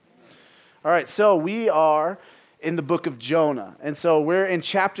All right, so we are in the book of Jonah. And so we're in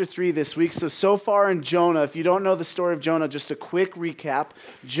chapter 3 this week. So far in Jonah, if you don't know the story of Jonah, just a quick recap.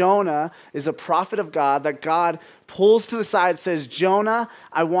 Jonah is a prophet of God that God pulls to the side, says, Jonah,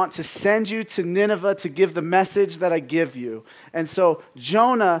 I want to send you to Nineveh to give the message that I give you. And so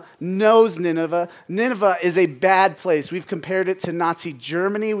Jonah knows Nineveh. Nineveh is a bad place. We've compared it to Nazi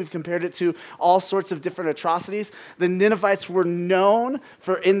Germany. We've compared it to all sorts of different atrocities. The Ninevites were known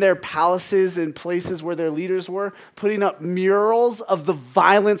for, in their palaces and places where their leaders were, putting up murals of the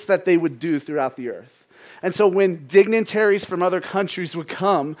violence that they would do throughout the earth. And so when dignitaries from other countries would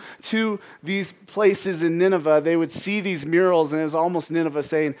come to these places in Nineveh, they would see these murals, and it was almost Nineveh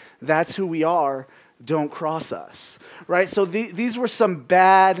saying, that's who we are, don't cross us, right? So these were some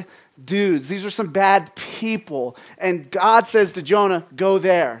bad dudes. These were some bad people. And God says to Jonah, go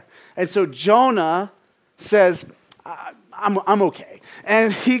there. And so Jonah says, I'm okay.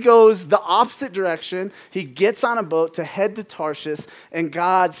 And he goes the opposite direction. He gets on a boat to head to Tarshish, and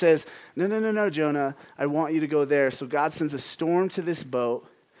God says, no, Jonah, I want you to go there. So God sends a storm to this boat.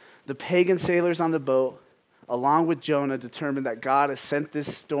 The pagan sailors on the boat, along with Jonah, determined that God has sent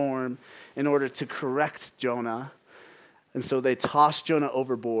this storm in order to correct Jonah. And so they toss Jonah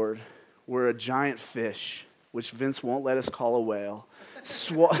overboard, where a giant fish, which Vince won't let us call a whale,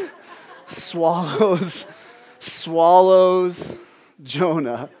 swallows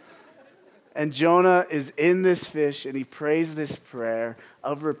Jonah. And Jonah is in this fish, and he prays this prayer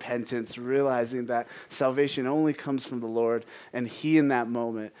of repentance, realizing that salvation only comes from the Lord, and he in that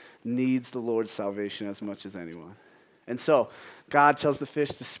moment needs the Lord's salvation as much as anyone. And so God tells the fish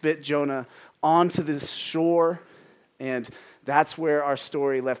to spit Jonah onto this shore, and that's where our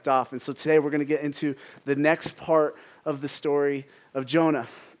story left off. And so today we're going to get into the next part of the story of Jonah.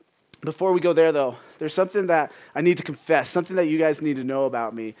 Before we go there, though, there's something that I need to confess, something that you guys need to know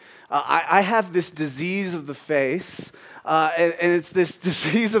about me. I have this disease of the face, and it's this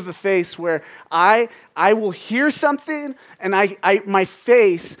disease of the face where I will hear something, and my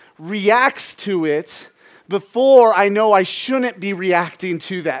face reacts to it before I know I shouldn't be reacting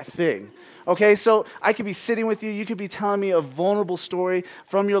to that thing. Okay, so I could be sitting with you, you could be telling me a vulnerable story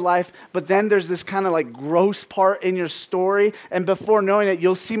from your life, but then there's this kind of like gross part in your story, and before knowing it,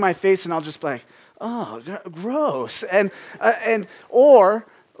 you'll see my face and I'll just be like, oh, gross. Or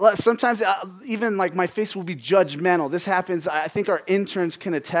sometimes even like my face will be judgmental. This happens, I think our interns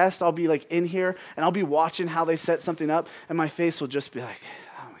can attest. I'll be like in here and I'll be watching how they set something up, and my face will just be like,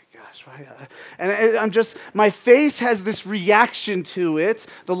 and my face has this reaction to it.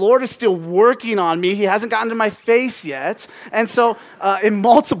 The Lord is still working on me. He hasn't gotten to my face yet. And so, in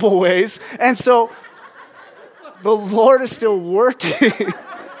multiple ways. And so, the Lord is still working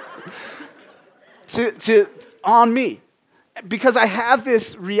on me. Because I have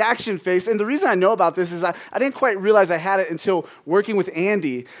this reaction face, and the reason I know about this is I didn't quite realize I had it until working with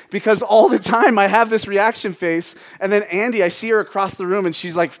Andy, because all the time I have this reaction face, and then Andy, I see her across the room, and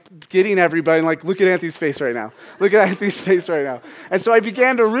she's like getting everybody, and like, look at Anthony's face right now. Look at Anthony's face right now. And so I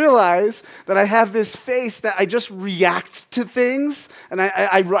began to realize that I have this face that I just react to things, and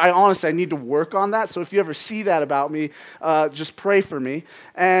I honestly, I need to work on that. So if you ever see that about me, just pray for me.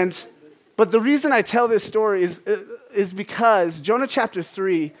 But the reason I tell this story is because Jonah chapter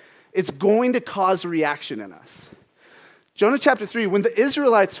 3, it's going to cause a reaction in us. Jonah chapter 3, when the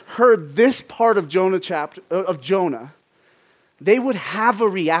Israelites heard this part of Jonah, they would have a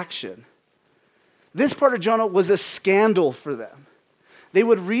reaction. This part of Jonah was a scandal for them. They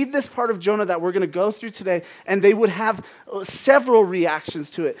would read this part of Jonah that we're going to go through today, and they would have several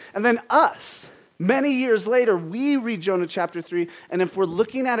reactions to it. And then us, many years later, we read Jonah chapter 3, and if we're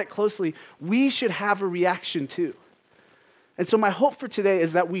looking at it closely, we should have a reaction too. And so my hope for today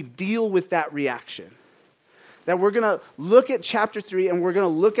is that we deal with that reaction. That we're going to look at chapter 3, and we're going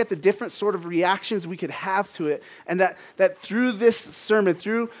to look at the different sort of reactions we could have to it, and that through this sermon,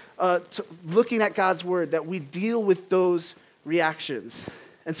 through looking at God's word, that we deal with those reactions.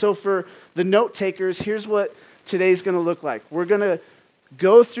 And so for the note takers, here's what today's going to look like. We're going to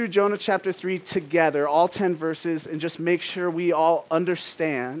go through Jonah chapter 3 together, all 10 verses, and just make sure we all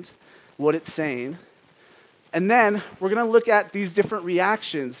understand what it's saying. And then we're going to look at these different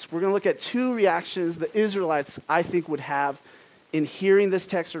reactions. We're going to look at 2 reactions the Israelites, I think, would have in hearing this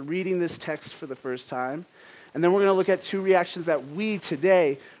text or reading this text for the first time. And then we're going to look at 2 reactions that we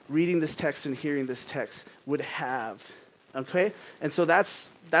today, reading this text and hearing this text, would have. Okay? And so that's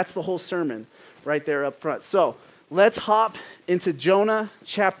the whole sermon right there up front. So let's hop into Jonah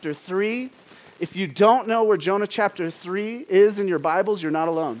chapter 3. If you don't know where Jonah chapter 3 is in your Bibles, you're not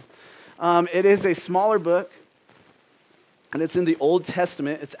alone. It is a smaller book. and it's in the Old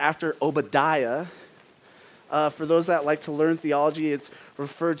Testament. It's after Obadiah. For those that like to learn theology, it's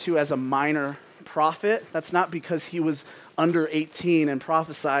referred to as a minor prophet. That's not because he was under 18 and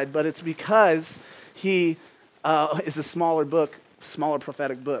prophesied, but it's because he is a smaller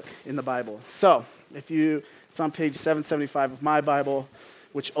prophetic book in the Bible. So, it's on page 775 of my Bible,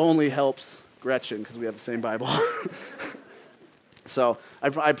 which only helps Gretchen because we have the same Bible. So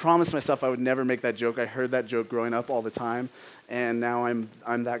I promised myself I would never make that joke. I heard that joke growing up all the time, and now I'm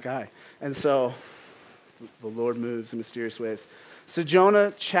that guy. And so the Lord moves in mysterious ways. So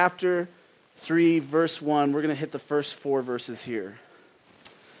Jonah chapter 3, verse 1, we're going to hit the first 4 verses here.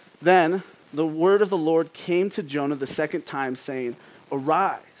 Then the word of the Lord came to Jonah the second time, saying,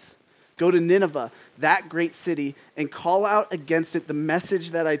 "Arise, go to Nineveh, that great city, and call out against it the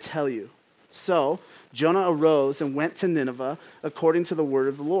message that I tell you." So Jonah arose and went to Nineveh according to the word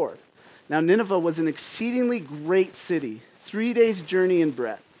of the Lord. Now Nineveh was an exceedingly great city, 3 days' journey in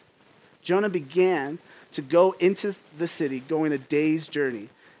breadth. Jonah began to go into the city, going a day's journey,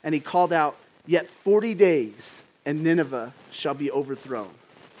 and he called out, "Yet 40 days, and Nineveh shall be overthrown."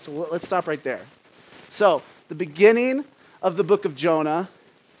 So let's stop right there. So the beginning of the book of Jonah,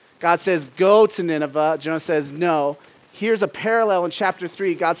 God says, "Go to Nineveh." Jonah says, "No." Here's a parallel in chapter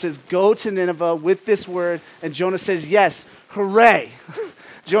 3. God says, "Go to Nineveh with this word." And Jonah says, "Yes, hooray."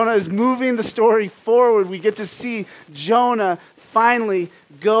 Jonah is moving the story forward. We get to see Jonah finally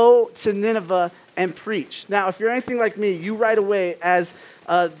go to Nineveh and preach. Now, if you're anything like me, you right away, as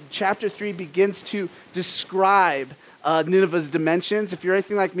chapter 3 begins to describe Nineveh's dimensions, if you're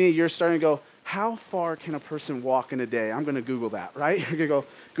anything like me, you're starting to go, how far can a person walk in a day? I'm going to Google that, right? You're going to go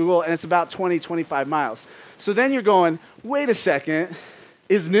Google, and it's about 20, 25 miles. So then you're going, wait a second,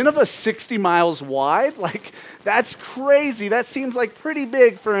 is Nineveh 60 miles wide? Like, that's crazy. That seems like pretty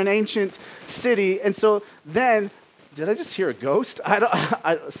big for an ancient city. And so then, did I just hear a ghost?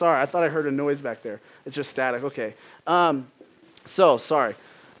 Sorry, I thought I heard a noise back there. It's just static, okay. Sorry.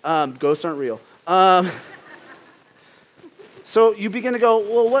 Ghosts aren't real. So you begin to go,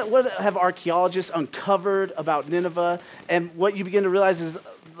 well, what have archaeologists uncovered about Nineveh? And what you begin to realize is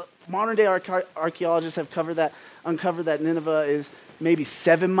modern-day archaeologists have uncovered that Nineveh is maybe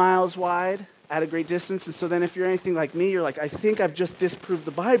 7 miles wide at a great distance. And so then if you're anything like me, you're like, I think I've just disproved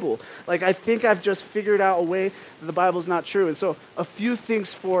the Bible. Like, I think I've just figured out a way that the Bible's not true. And so a few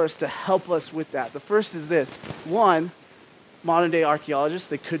things for us to help us with that. The first is this. One, modern-day archaeologists,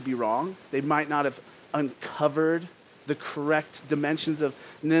 they could be wrong. They might not have uncovered the correct dimensions of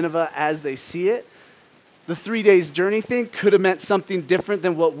Nineveh as they see it. The 3 days journey thing could have meant something different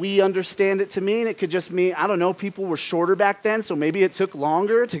than what we understand it to mean. It could just mean, I don't know, people were shorter back then, so maybe it took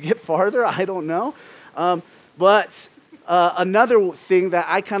longer to get farther. I don't know. But another thing that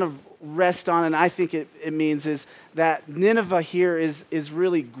I kind of rest on, and I think it means, is that Nineveh here is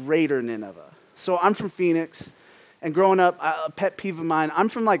really greater Nineveh. So I'm from Phoenix. And growing up, a pet peeve of mine, I'm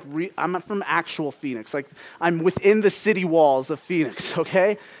from actual Phoenix. Like, I'm within the city walls of Phoenix,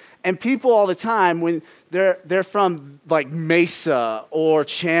 okay? And people all the time, when they're from like Mesa or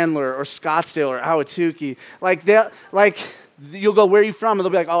Chandler or Scottsdale or Ahwatukee, you'll go, "Where are you from?" And they'll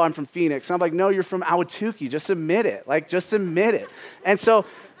be like, "Oh, I'm from Phoenix." And I'm like, "No, you're from Ahwatukee. Just admit it. Just admit it." And so,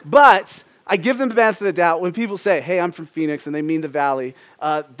 but I give them the benefit of the doubt. When people say, "Hey, I'm from Phoenix," and they mean the Valley,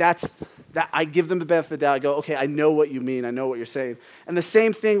 that I give them the benefit of the doubt. I go, okay, I know what you mean. I know what you're saying. And the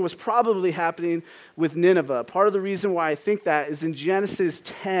same thing was probably happening with Nineveh. Part of the reason why I think that is in Genesis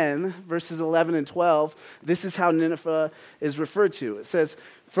 10, verses 11 and 12, this is how Nineveh is referred to. It says,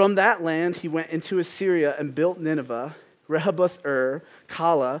 "From that land he went into Assyria and built Nineveh, Rehoboth-ur,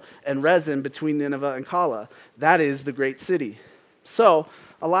 Calah, and Rezin between Nineveh and Calah. That is the great city." So,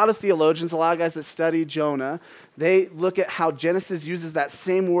 a lot of theologians, a lot of guys that study Jonah, they look at how Genesis uses that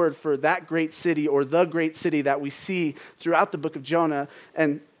same word for that great city or the great city that we see throughout the book of Jonah,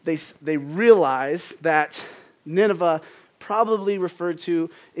 and they realize that Nineveh, probably referred to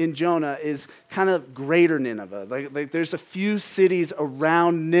in Jonah, is kind of greater Nineveh. Like there's a few cities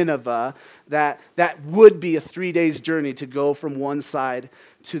around Nineveh that would be a 3 days journey to go from one side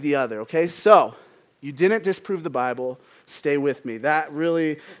to the other, okay? So, you didn't disprove the Bible. Stay with me. That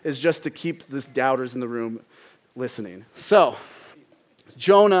really is just to keep the doubters in the room listening. So,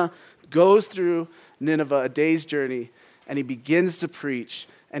 Jonah goes through Nineveh, a day's journey, and he begins to preach,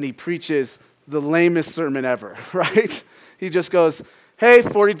 and he preaches the lamest sermon ever, right? He just goes, "Hey,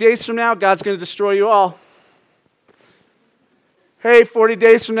 40 days from now, God's going to destroy you all. Hey, 40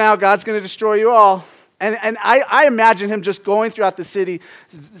 days from now, God's going to destroy you all." And I imagine him just going throughout the city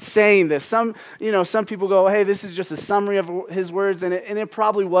saying this. Some people go, hey, this is just a summary of his words, and it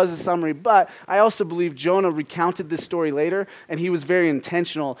probably was a summary. But I also believe Jonah recounted this story later, and he was very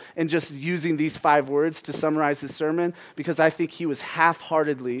intentional in just using these 5 words to summarize his sermon, because I think he was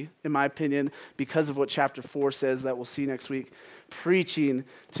half-heartedly, in my opinion, because of what chapter 4 says that we'll see next week, preaching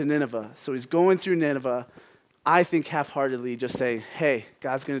to Nineveh. So he's going through Nineveh, I think half-heartedly just saying, hey,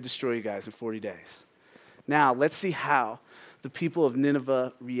 God's going to destroy you guys in 40 days. Now, let's see how the people of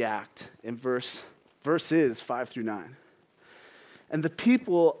Nineveh react in verses 5 through 9. And the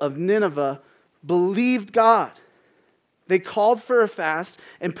people of Nineveh believed God. They called for a fast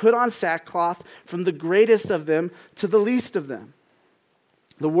and put on sackcloth from the greatest of them to the least of them.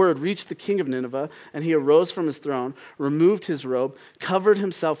 The word reached the king of Nineveh, and he arose from his throne, removed his robe, covered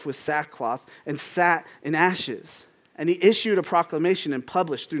himself with sackcloth, and sat in ashes. And he issued a proclamation and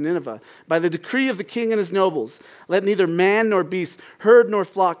published through Nineveh, by the decree of the king and his nobles, let neither man nor beast, herd nor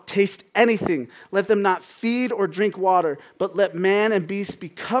flock taste anything. Let them not feed or drink water, but let man and beast be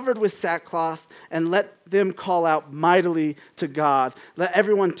covered with sackcloth, and let them call out mightily to God. Let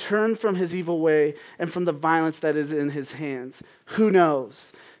everyone turn from his evil way and from the violence that is in his hands. Who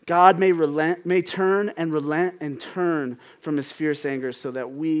knows? God may turn and turn from his fierce anger, so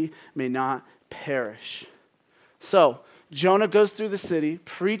that we may not perish. So, Jonah goes through the city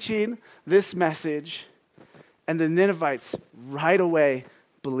preaching this message, and the Ninevites right away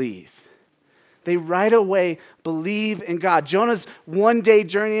believe. They right away believe in God. Jonah's one-day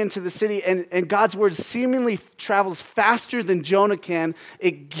journey into the city, and God's word seemingly travels faster than Jonah can.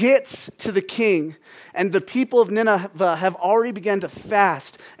 It gets to the king, and the people of Nineveh have already begun to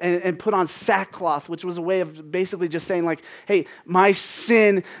fast and put on sackcloth, which was a way of basically just saying like, hey, my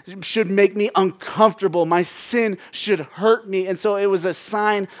sin should make me uncomfortable. My sin should hurt me. And so it was a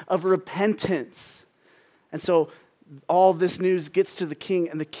sign of repentance. And so all this news gets to the king,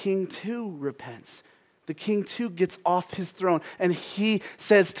 and the king too repents. The king too gets off his throne, and he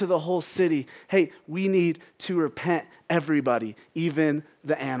says to the whole city, hey, we need to repent, everybody, even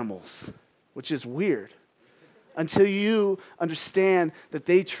the animals, which is weird until you understand that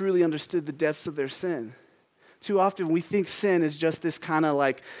they truly understood the depths of their sin. Too often we think sin is just this kind of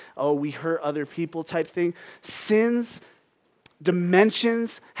like, oh, we hurt other people type thing. Sin's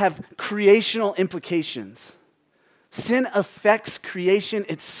dimensions have creational implications. Sin affects creation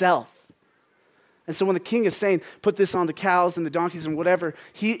itself. And so when the king is saying, put this on the cows and the donkeys and whatever,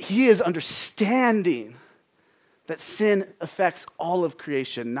 he is understanding that sin affects all of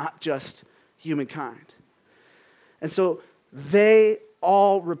creation, not just humankind. And so they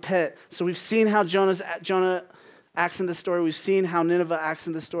all repent. So we've seen how Jonah acts in this story. We've seen how Nineveh acts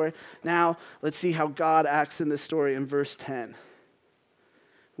in this story. Now let's see how God acts in this story in verse 10.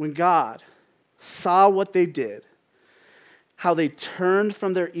 When God saw what they did, how they turned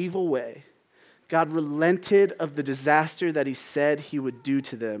from their evil way, God relented of the disaster that he said he would do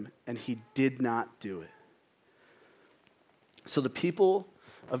to them, and he did not do it. So the people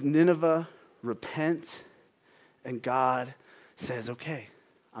of Nineveh repent, and God says, okay,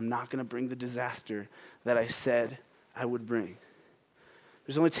 I'm not going to bring the disaster that I said I would bring.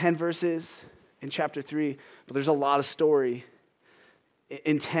 There's only 10 verses in chapter 3, but there's a lot of story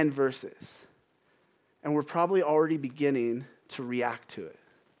in 10 verses. And we're probably already beginning to react to it.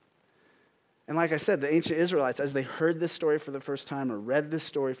 And like I said, the ancient Israelites, as they heard this story for the first time or read this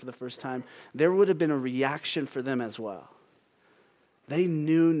story for the first time, there would have been a reaction for them as well. They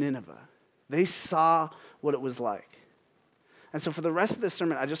knew Nineveh. They saw what it was like. And so for the rest of this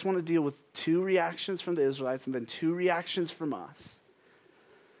sermon, I just want to deal with 2 reactions from the Israelites and then 2 reactions from us.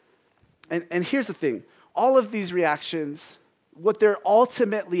 And here's the thing. All of these reactions, what they're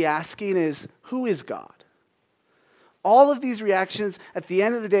ultimately asking is, who is God? All of these reactions at the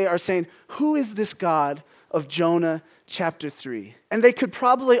end of the day are saying, who is this God of Jonah chapter 3? And they could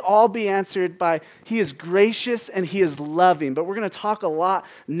probably all be answered by, he is gracious and he is loving. But we're going to talk a lot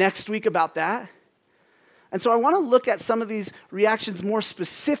next week about that. And so I want to look at some of these reactions more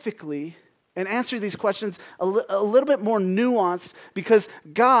specifically and answer these questions a little bit more nuanced, because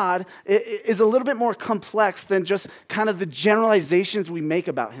God is a little bit more complex than just kind of the generalizations we make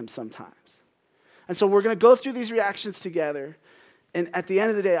about him sometimes. And so we're going to go through these reactions together. And at the end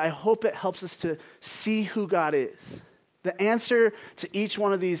of the day, I hope it helps us to see who God is. The answer to each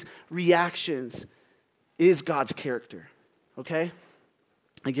one of these reactions is God's character. Okay?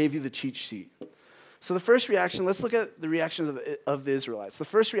 I gave you the cheat sheet. So the first reaction, let's look at the reactions of the Israelites. The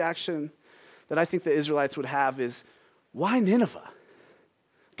first reaction that I think the Israelites would have is, why Nineveh?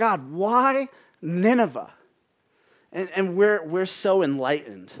 God, why Nineveh? And we're so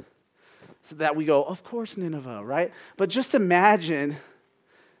enlightened. so that we go, of course Nineveh, right? But just imagine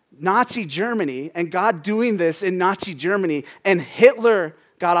Nazi Germany and God doing this in Nazi Germany, and Hitler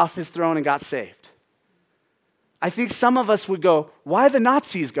got off his throne and got saved. I think some of us would go, why the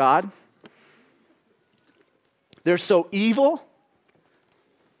Nazis, God? They're so evil.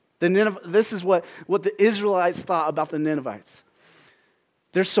 This is what the Israelites thought about the Ninevites.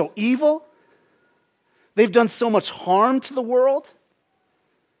 They're so evil. They've done so much harm to the world.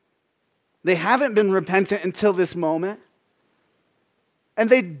 They haven't been repentant until this moment. And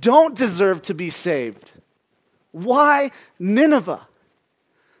they don't deserve to be saved. Why Nineveh?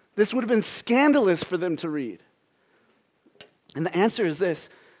 This would have been scandalous for them to read. And the answer is this: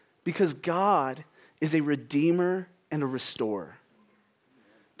 because God is a redeemer and a restorer.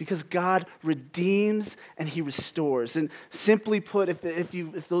 Because God redeems and he restores. And simply put,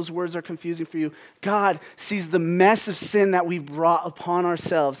 if those words are confusing for you, God sees the mess of sin that we've brought upon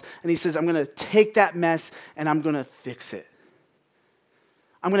ourselves, and he says, I'm going to take that mess and I'm going to fix it.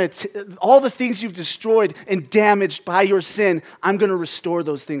 All the things you've destroyed and damaged by your sin, I'm going to restore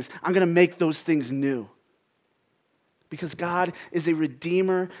those things. I'm going to make those things new. Because God is a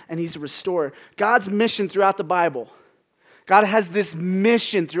redeemer and he's a restorer. God's mission throughout the Bible, God has this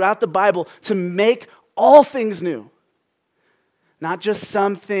mission throughout the Bible to make all things new. Not just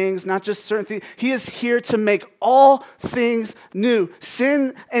some things, not just certain things. He is here to make all things new.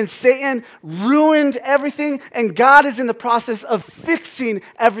 Sin and Satan ruined everything, and God is in the process of fixing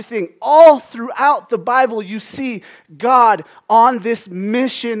everything. All throughout the Bible, you see God on this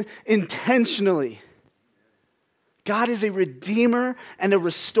mission intentionally. God is a redeemer and a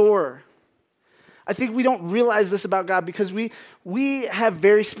restorer. I think we don't realize this about God because we have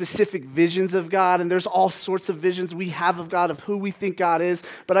very specific visions of God, and there's all sorts of visions we have of God, of who we think God is.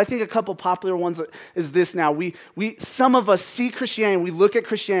 But I think a couple popular ones is this now. Some of us see Christianity, we look at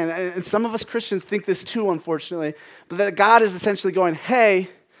Christianity, and some of us Christians think this too, unfortunately, but that God is essentially going, hey,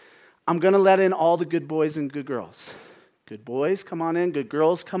 I'm going to let in all the good boys and good girls. Good boys, come on in. Good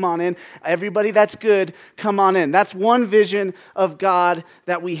girls, come on in. Everybody that's good, come on in. That's one vision of God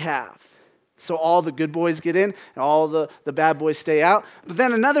that we have. So all the good boys get in, and all the bad boys stay out. But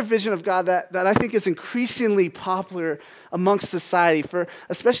then another vision of God that I think is increasingly popular amongst society, for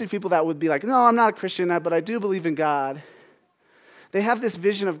especially people that would be like, no, I'm not a Christian, but I do believe in God. They have this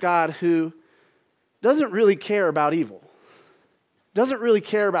vision of God who doesn't really care about evil, doesn't really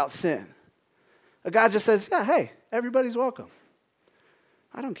care about sin. A God just says, yeah, hey, everybody's welcome.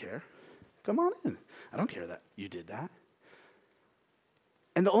 I don't care. Come on in. I don't care that you did that.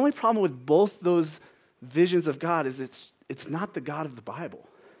 And the only problem with both those visions of God is it's not the God of the Bible.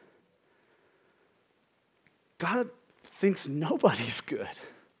 God thinks nobody's good.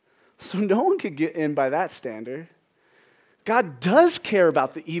 So no one could get in by that standard. God does care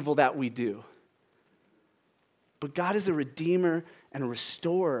about the evil that we do. But God is a redeemer and a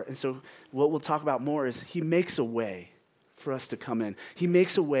restorer. And so what we'll talk about more is he makes a way for us to come in. He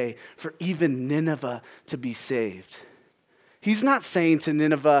makes a way for even Nineveh to be saved. He's not saying to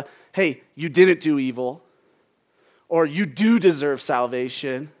Nineveh, hey, you didn't do evil, or you do deserve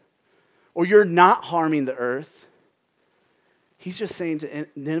salvation, or you're not harming the earth. He's just saying to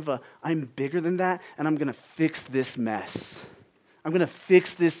Nineveh, I'm bigger than that, and I'm going to fix this mess. I'm going to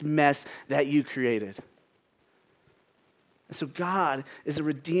fix this mess that you created. And so God is a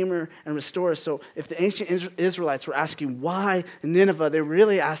redeemer and restorer. So if the ancient Israelites were asking why Nineveh, they're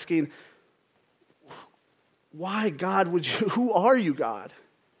really asking, why, God, who are you, God?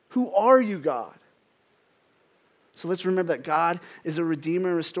 Who are you, God? So let's remember that God is a redeemer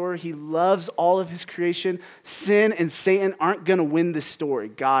and restorer. He loves all of his creation. Sin and Satan aren't going to win this story.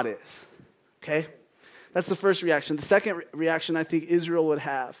 God is. Okay? That's the first reaction. The second reaction I think Israel would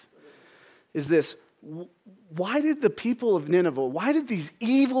have is this. Why did the people of Nineveh, why did these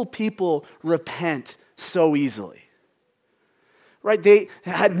evil people repent so easily? Right, they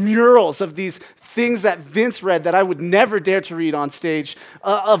had murals of these things that Vince read that I would never dare to read on stage,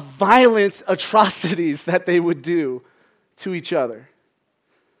 of violent atrocities that they would do to each other.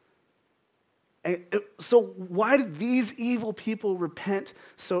 And so why did these evil people repent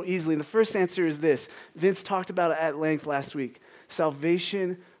so easily? And the first answer is this. Vince talked about it at length last week.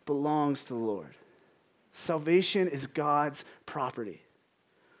 Salvation belongs to the Lord. Salvation is God's property.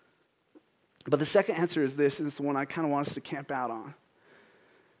 But the second answer is this, and it's the one I kind of want us to camp out on.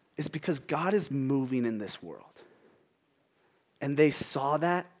 It's because God is moving in this world. And they saw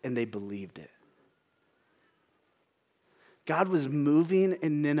that and they believed it. God was moving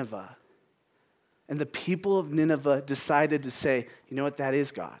in Nineveh. And the people of Nineveh decided to say, you know what, that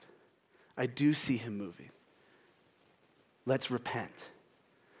is God. I do see him moving. Let's repent.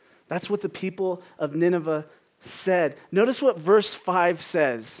 That's what the people of Nineveh said. Notice what verse 5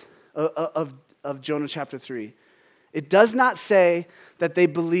 says of Jonah chapter 3. It does not say that they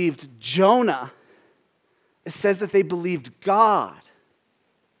believed Jonah. It says that they believed God.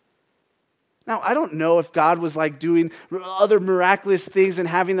 Now, I don't know if God was like doing other miraculous things and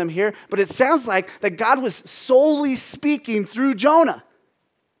having them here, but it sounds like that God was solely speaking through Jonah.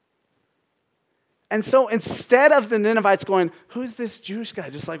 And so instead of the Ninevites going, who's this Jewish guy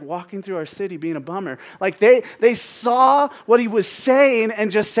just like walking through our city being a bummer? Like they saw what he was saying and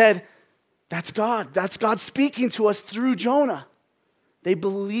just said, that's God. That's God speaking to us through Jonah. They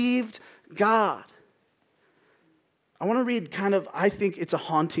believed God. I want to read I think it's a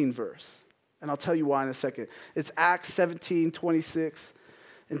haunting verse. And I'll tell you why in a second. It's Acts 17, 26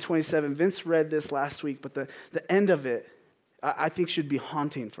 and 27. Vince read this last week, but the end of it, I think, should be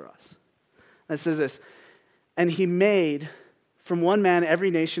haunting for us. And it says this, and he made from one man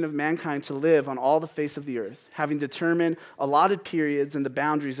every nation of mankind to live on all the face of the earth, having determined allotted periods and the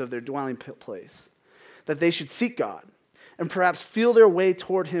boundaries of their dwelling place, that they should seek God and perhaps feel their way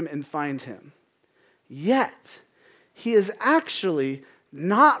toward him and find him. Yet, he is actually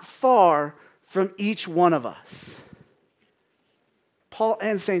not far from each one of us. Paul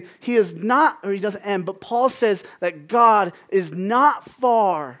ends saying, he is not, or he doesn't end, but Paul says that God is not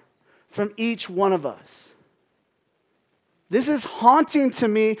far from each one of us. This is haunting to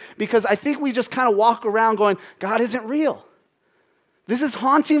me because I think we just kind of walk around going, God isn't real. This is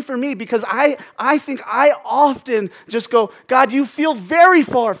haunting for me because I think I often just go, God, you feel very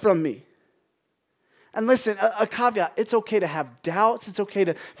far from me. And listen, a caveat, it's okay to have doubts. It's okay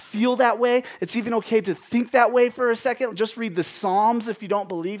to feel that way. It's even okay to think that way for a second. Just read the Psalms if you don't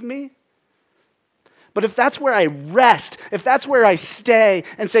believe me. But if that's where I rest, if that's where I stay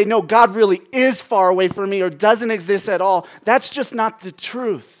and say, no, God really is far away from me or doesn't exist at all, that's just not the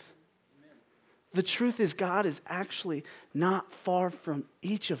truth. The truth is God is actually not far from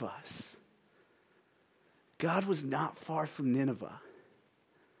each of us. God was not far from Nineveh.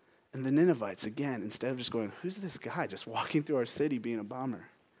 And the Ninevites, again, instead of just going, who's this guy just walking through our city being a bummer?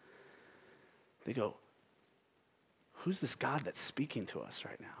 They go, who's this God that's speaking to us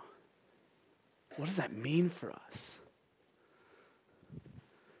right now? What does that mean for us?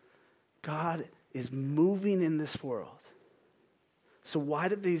 God is moving in this world. So why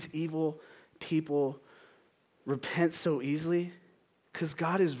did these evil people repent so easily? Because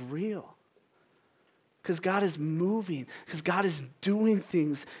God is real. Because God is moving. Because God is doing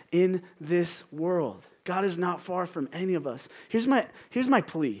things in this world. God is not far from any of us. Here's my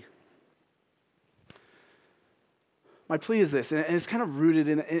plea. My plea is this, and it's kind of rooted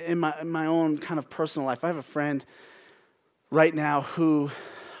in my own kind of personal life. I have a friend right now who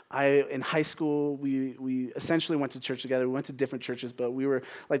in high school, we essentially went to church together. We went to different churches, but we were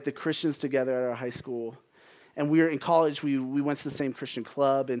like the Christians together at our high school. And we were in college, we went to the same Christian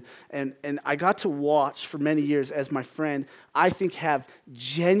club, and I got to watch for many years as my friend, I think, have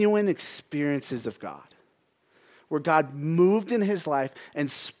genuine experiences of God, where God moved in his life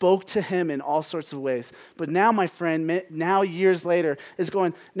and spoke to him in all sorts of ways. But now my friend, now years later, is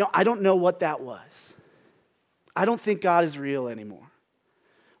going, no, I don't know what that was. I don't think God is real anymore.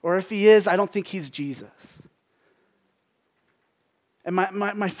 Or if he is, I don't think he's Jesus. And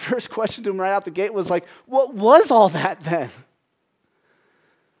my first question to him right out the gate was like, what was all that then?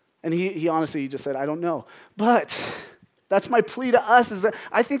 And he honestly just said, I don't know. But that's my plea to us, is that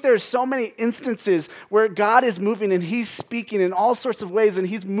I think there are so many instances where God is moving and he's speaking in all sorts of ways and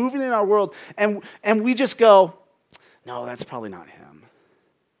he's moving in our world and we just go, no, that's probably not him.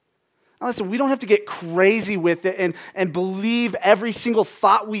 Now listen, we don't have to get crazy with it and believe every single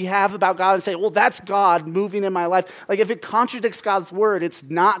thought we have about God and say, well, that's God moving in my life. Like if it contradicts God's word, it's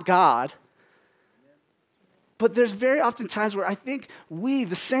not God. But there's very often times where I think we,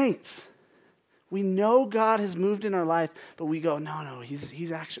 the saints, we know God has moved in our life, but we go, no,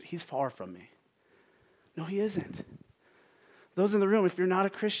 he's far from me. No, he isn't. Those in the room, if you're not a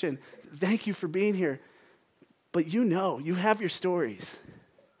Christian, thank you for being here. But you have your stories.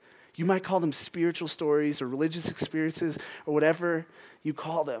 You might call them spiritual stories or religious experiences or whatever you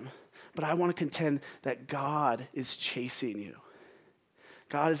call them. But I want to contend that God is chasing you.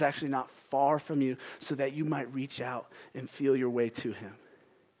 God is actually not far from you so that you might reach out and feel your way to him.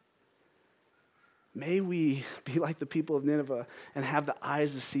 May we be like the people of Nineveh and have the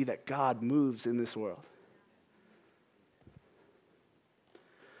eyes to see that God moves in this world.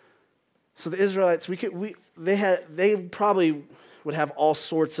 So the Israelites, they probably would have all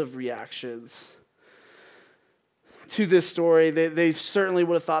sorts of reactions to this story. They certainly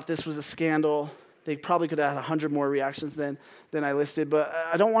would have thought this was a scandal. They probably could have had 100 more reactions than I listed, but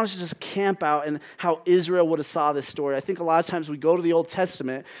I don't want us to just camp out in how Israel would have saw this story. I think a lot of times we go to the Old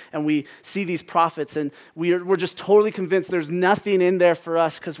Testament and we see these prophets and we're just totally convinced there's nothing in there for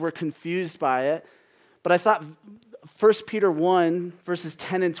us because we're confused by it. But I thought 1 Peter 1, verses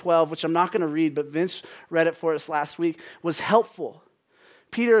 10 and 12, which I'm not going to read, but Vince read it for us last week, was helpful.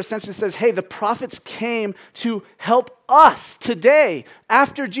 Peter essentially says, hey, the prophets came to help us today,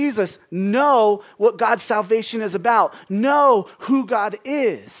 after Jesus, know what God's salvation is about, know who God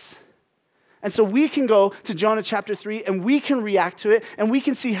is. And so we can go to Jonah chapter 3 and we can react to it and we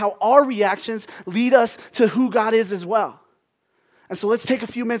can see how our reactions lead us to who God is as well. And so let's take a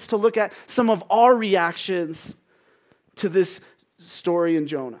few minutes to look at some of our reactions to this story in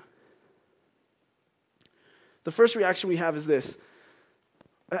Jonah. The first reaction we have is this.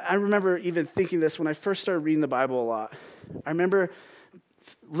 I remember even thinking this when I first started reading the Bible a lot. I remember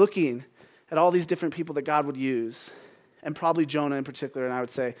looking at all these different people that God would use, and probably Jonah in particular, and I would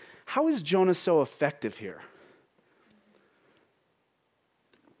say, how is Jonah so effective here?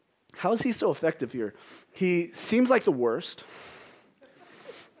 How is he so effective here? He seems like the worst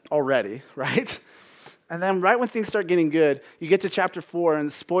already, right? And then right when things start getting good, you get to chapter 4,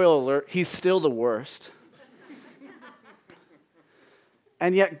 and spoiler alert, he's still the worst.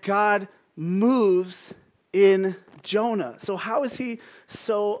 And yet God moves in Jonah. So how is he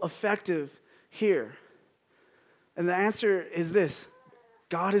so effective here? And the answer is this: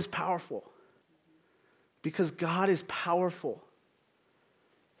 God is powerful. Because God is powerful.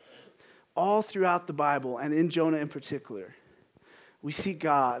 All throughout the Bible, and in Jonah in particular, we see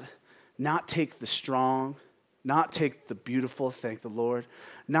God not take the strong, not take the beautiful, thank the Lord,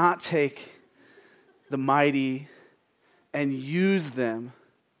 not take the mighty, and use them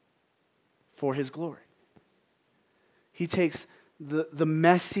for his glory. He takes the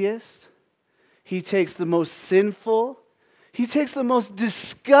messiest, he takes the most sinful, he takes the most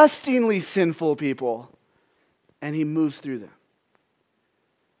disgustingly sinful people, and he moves through them.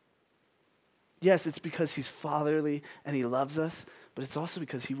 Yes, it's because he's fatherly and he loves us, but it's also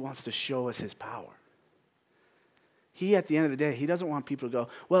because he wants to show us his power. He, at the end of the day, he doesn't want people to go,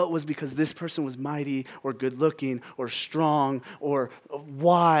 well, it was because this person was mighty or good-looking or strong or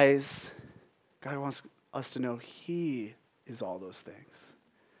wise. God wants us to know he is all those things.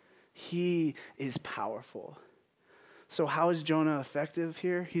 He is powerful. So how is Jonah effective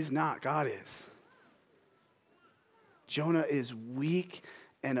here? He's not. God is. Jonah is weak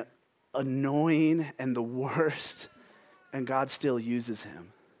and annoying and the worst, and God still uses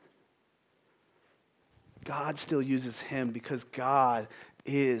him. God still uses him because God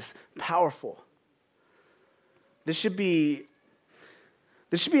is powerful. This should be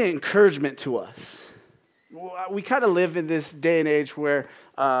an encouragement to us. We kind of live in this day and age where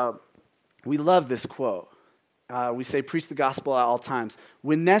we love this quote. We say, preach the gospel at all times.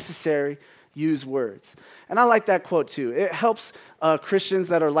 When necessary, use words. And I like that quote too. It helps Christians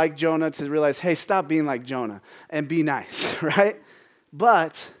that are like Jonah to realize, hey, stop being like Jonah and be nice, right?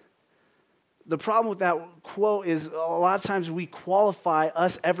 But the problem with that quote is a lot of times we qualify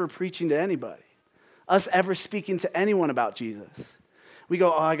us ever preaching to anybody, us ever speaking to anyone about Jesus. We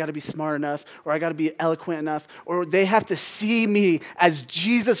go, I got to be smart enough, or I got to be eloquent enough, or they have to see me as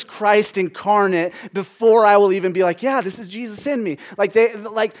Jesus Christ incarnate before I will even be like, yeah, this is Jesus in me.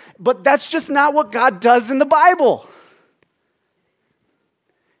 But that's just not what God does in the Bible.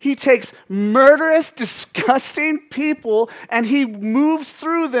 He takes murderous, disgusting people and he moves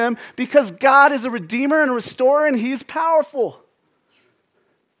through them because God is a redeemer and a restorer and he's powerful.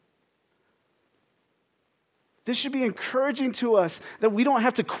 This should be encouraging to us that we don't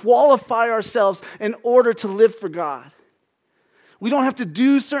have to qualify ourselves in order to live for God. We don't have to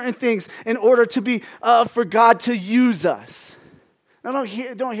do certain things in order to be for God to use us. Now,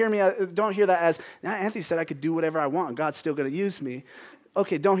 don't hear that as, now Anthony said I could do whatever I want and God's still going to use me.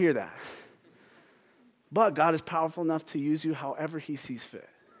 Okay, don't hear that. But God is powerful enough to use you however he sees fit.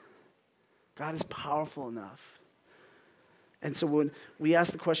 God is powerful enough. And so when we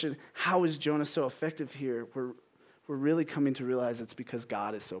ask the question, how is Jonah so effective here? We're really coming to realize it's because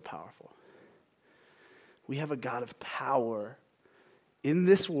God is so powerful. We have a God of power in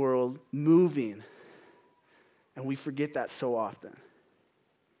this world moving, and we forget that so often.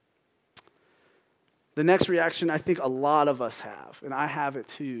 The next reaction I think a lot of us have, and I have it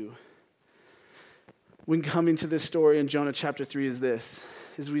too, when coming to this story in Jonah chapter 3 is this,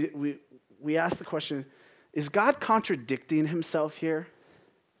 is we ask the question, is God contradicting himself here?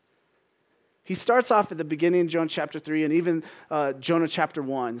 He starts off at the beginning of Jonah chapter 3 and even Jonah chapter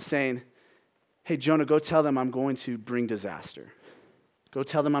 1 saying, hey, Jonah, go tell them I'm going to bring disaster. Go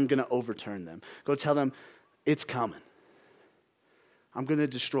tell them I'm going to overturn them. Go tell them it's coming. I'm going to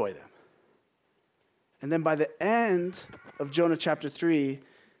destroy them. And then by the end of Jonah chapter 3,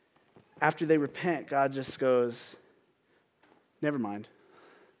 after they repent, God just goes, never mind.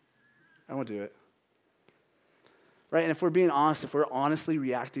 I won't do it. Right? And if we're being honest, if we're honestly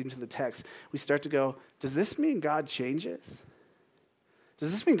reacting to the text, we start to go, does this mean God changes?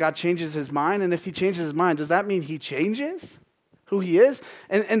 Does this mean God changes his mind? And if he changes his mind, does that mean he changes who he is?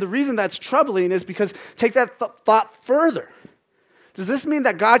 And the reason that's troubling is because take that thought further. Does this mean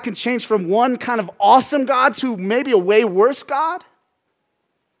that God can change from one kind of awesome God to maybe a way worse God?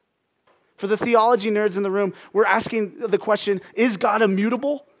 For the theology nerds in the room, we're asking the question, is God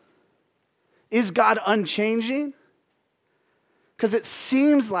immutable? Is God unchanging? Because it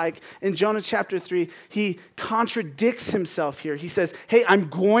seems like in Jonah chapter 3, he contradicts himself here. He says, hey, I'm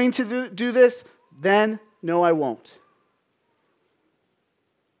going to do this, then no, I won't.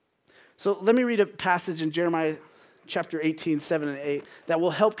 So let me read a passage in Jeremiah chapter 18, 7 and 8, that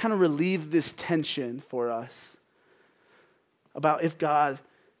will help kind of relieve this tension for us about if God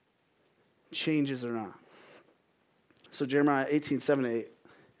changes or not. So Jeremiah 18, 7 and 8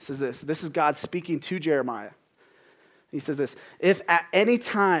 says this. This is God speaking to Jeremiah. He says this, if at any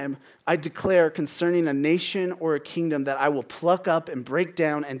time I declare concerning a nation or a kingdom that I will pluck up and break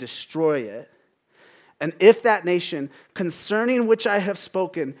down and destroy it, and if that nation concerning which I have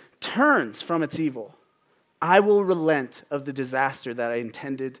spoken turns from its evil, I will relent of the disaster that I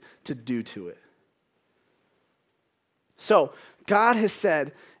intended to do to it. So, God has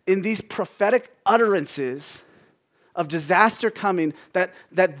said in these prophetic utterances of disaster coming that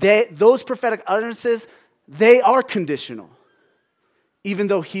those prophetic utterances, they are conditional, even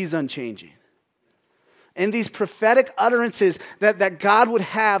though he's unchanging. In these prophetic utterances that God would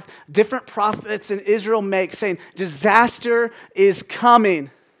have different prophets in Israel make, saying disaster is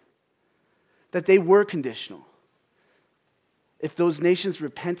coming, that they were conditional. If those nations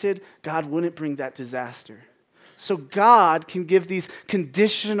repented, God wouldn't bring that disaster. So God can give these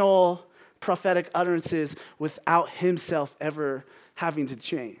conditional prophetic utterances without himself ever having to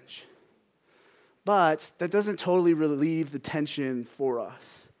change. But that doesn't totally relieve the tension for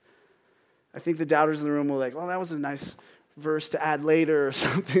us. I think the doubters in the room were like, well, that was a nice verse to add later or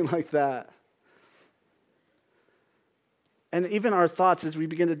something like that. And even our thoughts as we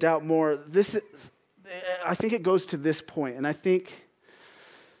begin to doubt more, I think it goes to this point, and I think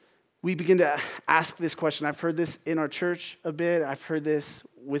we begin to ask this question. I've heard this in our church a bit. I've heard this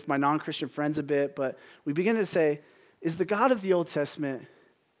with my non-Christian friends a bit, but we begin to say, is the God of the Old Testament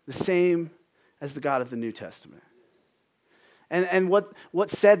the same as the God of the New Testament? And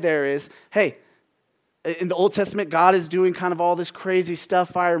what's said there is, hey, in the Old Testament, God is doing kind of all this crazy stuff,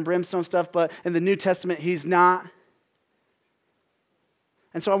 fire and brimstone stuff, but in the New Testament, he's not.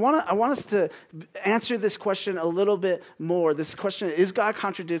 And so I want us to answer this question a little bit more. This question, is God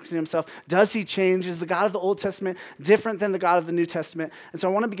contradicting himself? Does he change? Is the God of the Old Testament different than the God of the New Testament? And so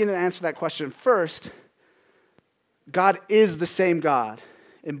I want to begin to answer that question. First, God is the same God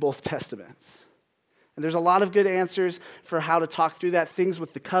in both testaments. And there's a lot of good answers for how to talk through that, things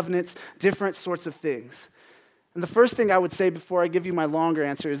with the covenants, different sorts of things. And the first thing I would say before I give you my longer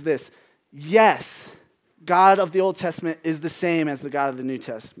answer is this. Yes, God of the Old Testament is the same as the God of the New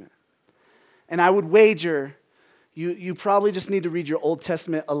Testament. And I would wager you probably just need to read your Old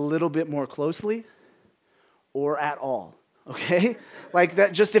Testament a little bit more closely or at all, okay? Like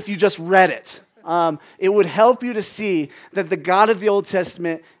that, just if you just read it. It would help you to see that the God of the Old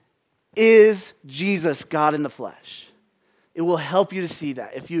Testament is Jesus, God in the flesh. It will help you to see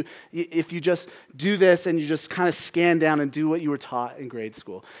that. If you just do this and you just kind of scan down and do what you were taught in grade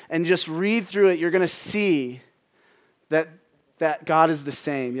school and just read through it, you're going to see that God is the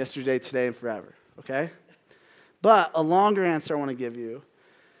same yesterday, today, and forever, okay? But a longer answer I want to give you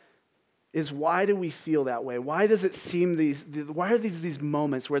is, why do we feel that way? Why does it seem why are these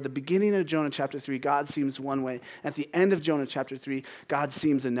moments where at the beginning of Jonah chapter 3, God seems one way, at the end of Jonah chapter 3, God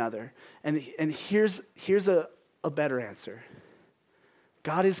seems another? And here's a better answer.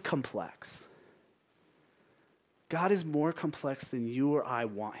 God is complex. God is more complex than you or I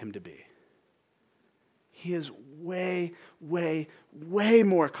want him to be. He is way, way, way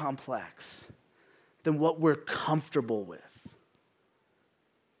more complex than what we're comfortable with.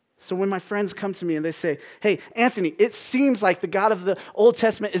 So when my friends come to me and they say, hey, Anthony, it seems like the God of the Old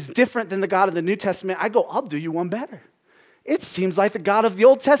Testament is different than the God of the New Testament, I go, I'll do you one better. It seems like the God of the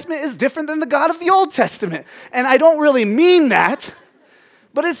Old Testament is different than the God of the Old Testament. And I don't really mean that,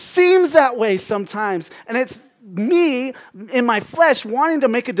 but it seems that way sometimes. And it's me in my flesh wanting to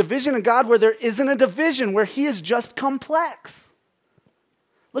make a division in God where there isn't a division, where he is just complex.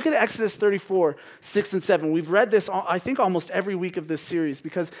 Look at Exodus 34, 6 and 7. We've read this, I think, almost every week of this series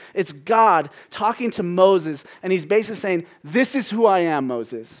because it's God talking to Moses, and he's basically saying, this is who I am,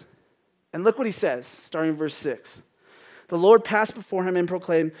 Moses. And look what he says, starting in verse 6. The Lord passed before him and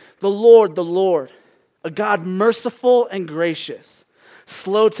proclaimed, the Lord, a God merciful and gracious,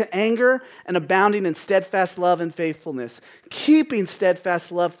 slow to anger and abounding in steadfast love and faithfulness, keeping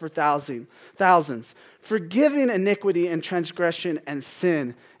steadfast love for thousands, forgiving iniquity and transgression and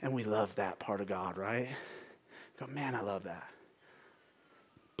sin. And we love that part of God, right? Go, man, I love that.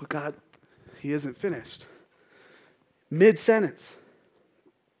 But God, he isn't finished. Mid-sentence.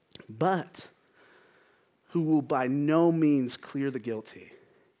 But who will by no means clear the guilty,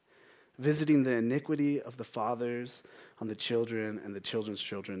 visiting the iniquity of the fathers on the children and the children's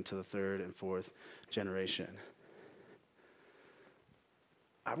children to the third and fourth generation.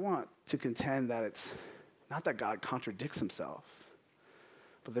 I want to contend that it's not that God contradicts himself,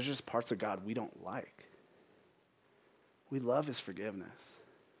 but there's just parts of God we don't like. We love his forgiveness.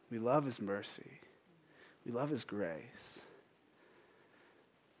 We love his mercy. We love his grace.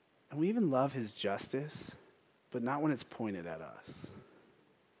 And we even love his justice, but not when it's pointed at us.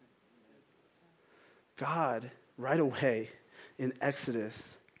 God, right away in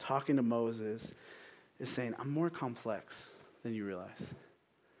Exodus, talking to Moses, is saying, I'm more complex than you realize.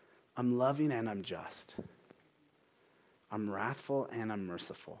 I'm loving and I'm just. I'm wrathful and I'm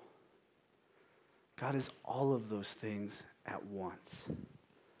merciful. God is all of those things at once.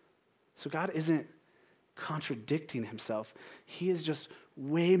 So God isn't contradicting himself. He is just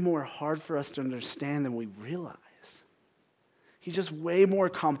way more hard for us to understand than we realize. He's just way more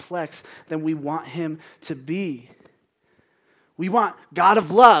complex than we want him to be. We want God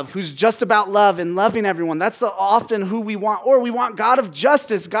of love, who's just about love and loving everyone. That's often who we want. Or we want God of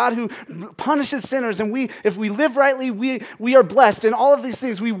justice, God who punishes sinners. And if we live rightly, we are blessed. And all of these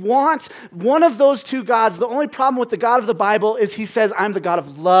things, we want one of those two gods. The only problem with the God of the Bible is he says, I'm the God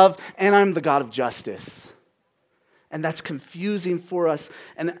of love and I'm the God of justice. And that's confusing for us.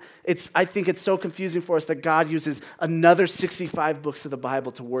 And I think it's so confusing for us that God uses another 65 books of the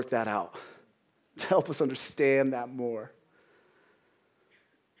Bible to work that out, to help us understand that more.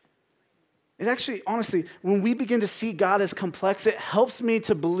 It actually, honestly, when we begin to see God as complex, it helps me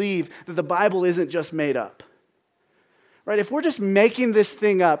to believe that the Bible isn't just made up. Right? If we're just making this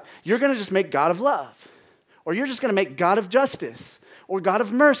thing up, you're going to just make God of love. Or you're just going to make God of justice. Or God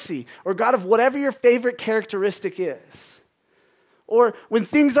of mercy. Or God of whatever your favorite characteristic is. Or when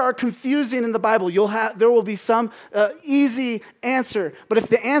things are confusing in the Bible, there will be some easy answer. But if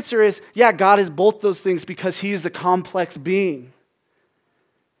the answer is, yeah, God is both those things because he is a complex being,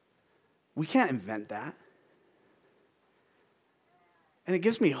 we can't invent that. And it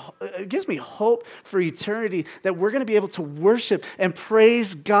gives me hope for eternity that we're going to be able to worship and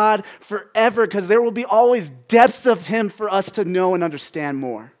praise God forever because there will be always depths of him for us to know and understand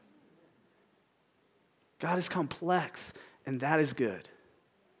more. God is complex, and that is good.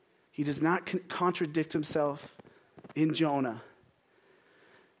 He does not contradict himself in Jonah,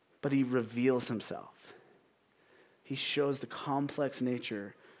 but he reveals himself. He shows the complex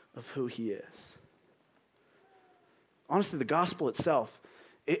nature of who he is. Honestly, the gospel itself,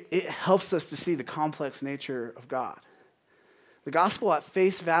 it helps us to see the complex nature of God. The gospel at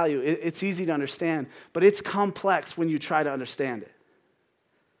face value, it's easy to understand, but it's complex when you try to understand it.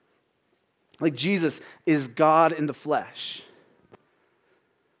 Like Jesus is God in the flesh.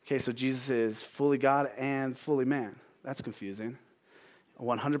 Okay, so Jesus is fully God and fully man. That's confusing.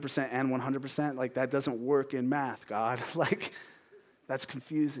 100% and 100%, like that doesn't work in math, God. That's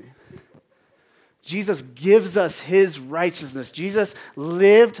confusing. Jesus gives us his righteousness. Jesus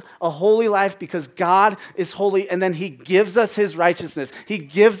lived a holy life because God is holy, and then he gives us his righteousness. He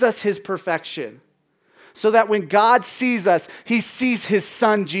gives us his perfection. So that when God sees us, he sees his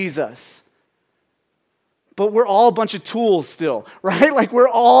son, Jesus. But we're all a bunch of tools still, right? Like we're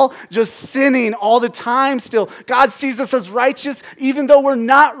all just sinning all the time still. God sees us as righteous even though we're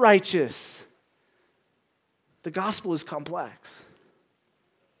not righteous. The gospel is complex.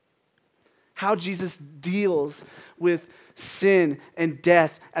 How Jesus deals with sin and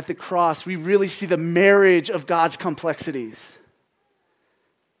death at the cross, we really see the marriage of God's complexities.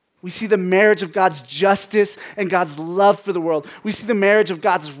 We see the marriage of God's justice and God's love for the world. We see the marriage of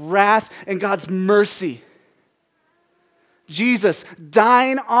God's wrath and God's mercy. Jesus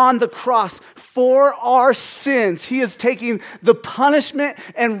dying on the cross for our sins. He is taking the punishment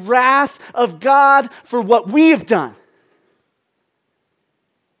and wrath of God for what we have done.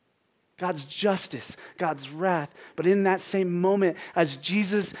 God's justice, God's wrath. But in that same moment, as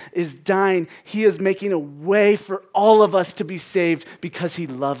Jesus is dying, he is making a way for all of us to be saved because he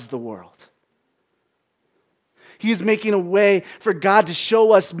loves the world. He is making a way for God to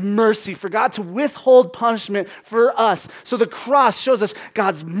show us mercy, for God to withhold punishment for us. So the cross shows us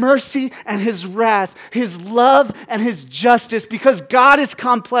God's mercy and his wrath, his love and his justice. Because God is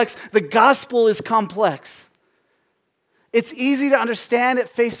complex, the gospel is complex. It's easy to understand at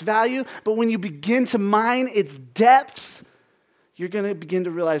face value, but when you begin to mine its depths, you're going to begin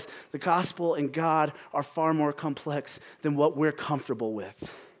to realize the gospel and God are far more complex than what we're comfortable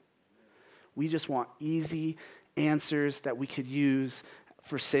with. We just want easy answers that we could use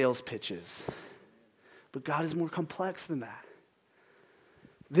for sales pitches. But God is more complex than that.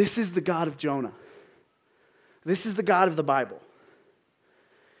 This is the God of Jonah. This is the God of the Bible.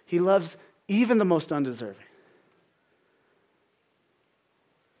 He loves even the most undeserving.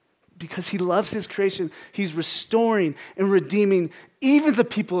 Because he loves his creation, he's restoring and redeeming even the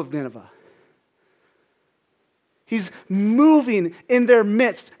people of Nineveh. He's moving in their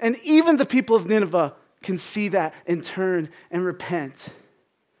midst, and even the people of Nineveh can see that and turn and repent.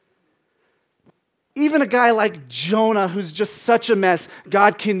 Even a guy like Jonah, who's just such a mess,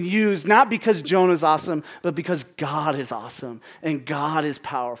 God can use, not because Jonah's awesome, but because God is awesome and God is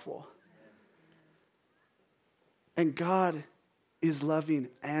powerful. And God is loving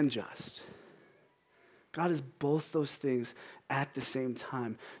and just. God is both those things at the same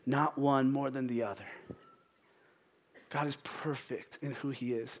time, not one more than the other. God is perfect in who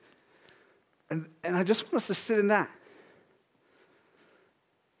he is. And I just want us to sit in that.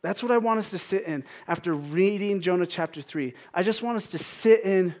 That's what I want us to sit in after reading Jonah chapter 3. I just want us to sit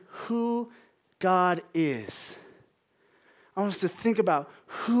in who God is. I want us to think about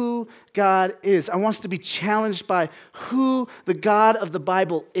who God is. I want us to be challenged by who the God of the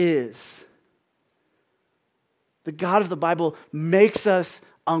Bible is. The God of the Bible makes us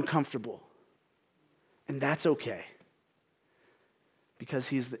uncomfortable. And that's okay. Because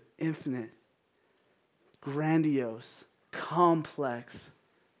he's the infinite, grandiose, complex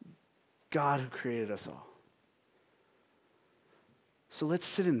God who created us all. So let's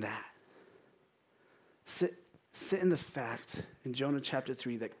sit in that. Sit in the fact in Jonah chapter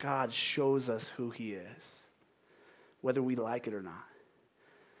 3 that God shows us who he is, whether we like it or not.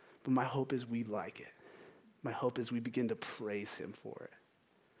 But my hope is we like it. My hope is we begin to praise him for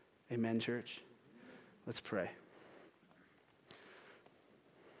it. Amen, church? Let's pray.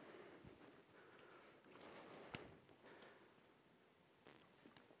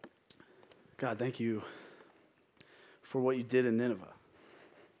 God, thank you for what you did in Nineveh.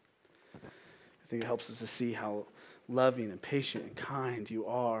 I think it helps us to see how loving and patient and kind you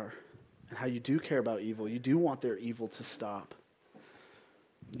are and how you do care about evil. You do want their evil to stop.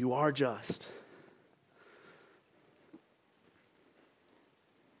 You are just.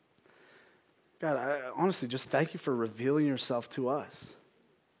 God, I honestly just thank you for revealing yourself to us,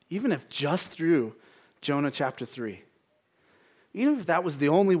 even if just through Jonah chapter 3. Even if that was the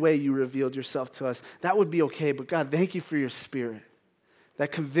only way you revealed yourself to us, that would be okay. But God, thank you for your Spirit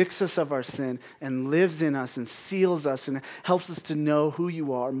that convicts us of our sin and lives in us and seals us and helps us to know who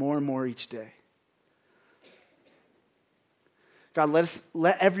you are more and more each day. God,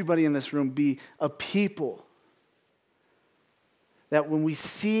 let everybody in this room be a people that when we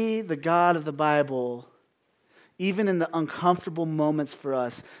see the God of the Bible, even in the uncomfortable moments for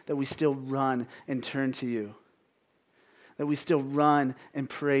us, that we still run and turn to you. That we still run and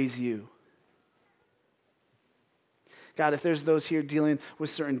praise you. God, if there's those here dealing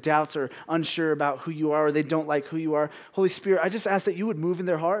with certain doubts or unsure about who you are or they don't like who you are, Holy Spirit, I just ask that you would move in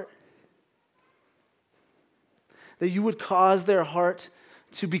their heart. That you would cause their heart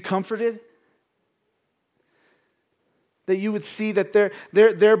to be comforted. That you would see that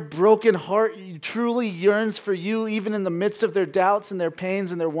their broken heart truly yearns for you even in the midst of their doubts and their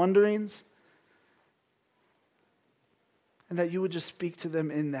pains and their wonderings. And that you would just speak to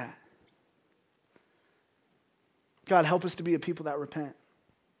them in that. God, help us to be a people that repent.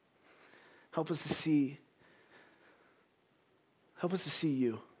 Help us to see. Help us to see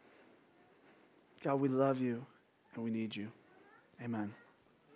you. God, we love you and we need you. Amen.